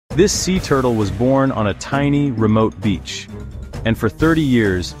This sea turtle was born on a tiny, remote beach. And for 30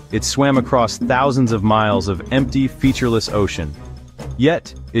 years, it swam across thousands of miles of empty, featureless ocean.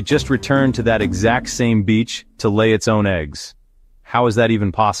 Yet, it just returned to that exact same beach to lay its own eggs. How is that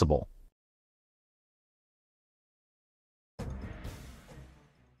even possible?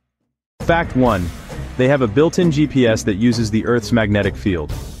 Fact 1. They have a built-in GPS that uses the Earth's magnetic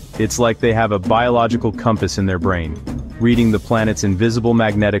field. It's like they have a biological compass in their brain, reading the planet's invisible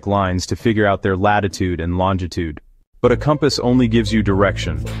magnetic lines to figure out their latitude and longitude. But a compass only gives you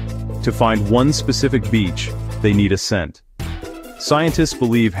direction. To find one specific beach, they need a scent. Scientists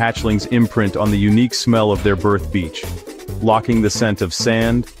believe hatchlings imprint on the unique smell of their birth beach, locking the scent of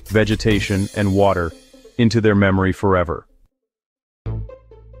sand, vegetation, and water into their memory forever.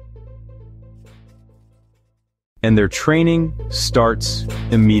 And their training starts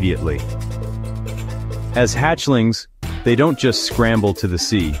immediately. As hatchlings, they don't just scramble to the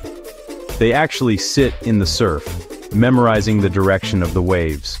sea. They actually sit in the surf, memorizing the direction of the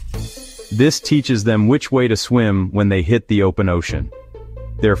waves. This teaches them which way to swim when they hit the open ocean.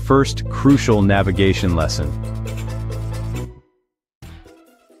 Their first crucial navigation lesson.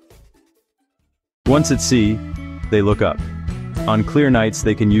 Once at sea, they look up. On clear nights,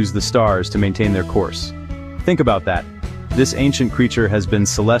 they can use the stars to maintain their course. Think about that. This ancient creature has been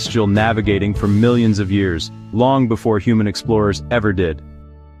celestial navigating for millions of years, long before human explorers ever did.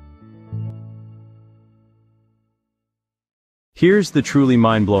 Here's the truly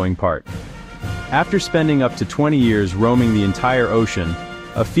mind-blowing part. After spending up to 20 years roaming the entire ocean,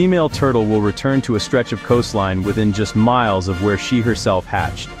 a female turtle will return to a stretch of coastline within just miles of where she herself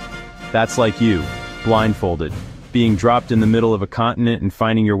hatched. That's like you, blindfolded, being dropped in the middle of a continent and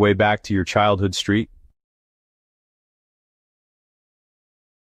finding your way back to your childhood street.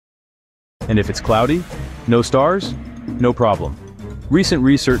 And if it's cloudy? No stars? No problem. Recent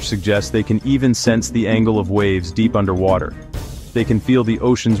research suggests they can even sense the angle of waves deep underwater. They can feel the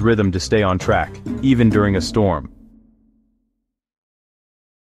ocean's rhythm to stay on track, even during a storm.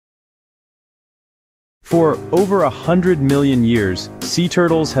 For over 100 million years, sea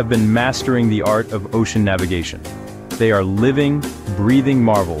turtles have been mastering the art of ocean navigation. They are living, breathing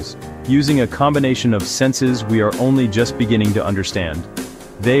marvels, using a combination of senses we are only just beginning to understand.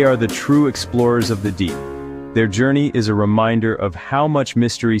 They are the true explorers of the deep. Their journey is a reminder of how much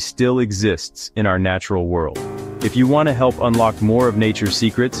mystery still exists in our natural world. If you want to help unlock more of nature's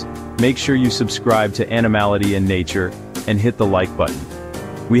secrets, make sure you subscribe to Animality in Nature and hit the like button.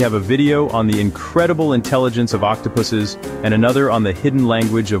 We have a video on the incredible intelligence of octopuses and another on the hidden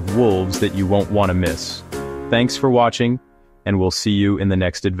language of wolves that you won't want to miss. Thanks for watching, and we'll see you in the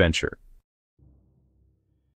next adventure.